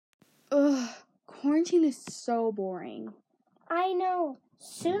Ugh, quarantine is so boring. I know.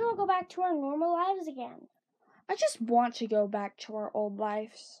 Soon we'll go back to our normal lives again. I just want to go back to our old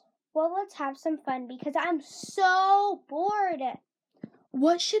lives. Well, let's have some fun because I'm so bored.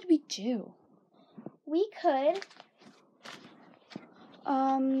 What should we do? We could.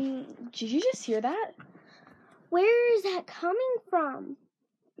 Did you just hear that? Where is that coming from?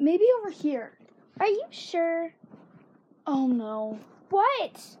 Maybe over here. Are you sure? Oh no.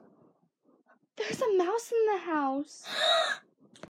 What? There's a mouse in the house.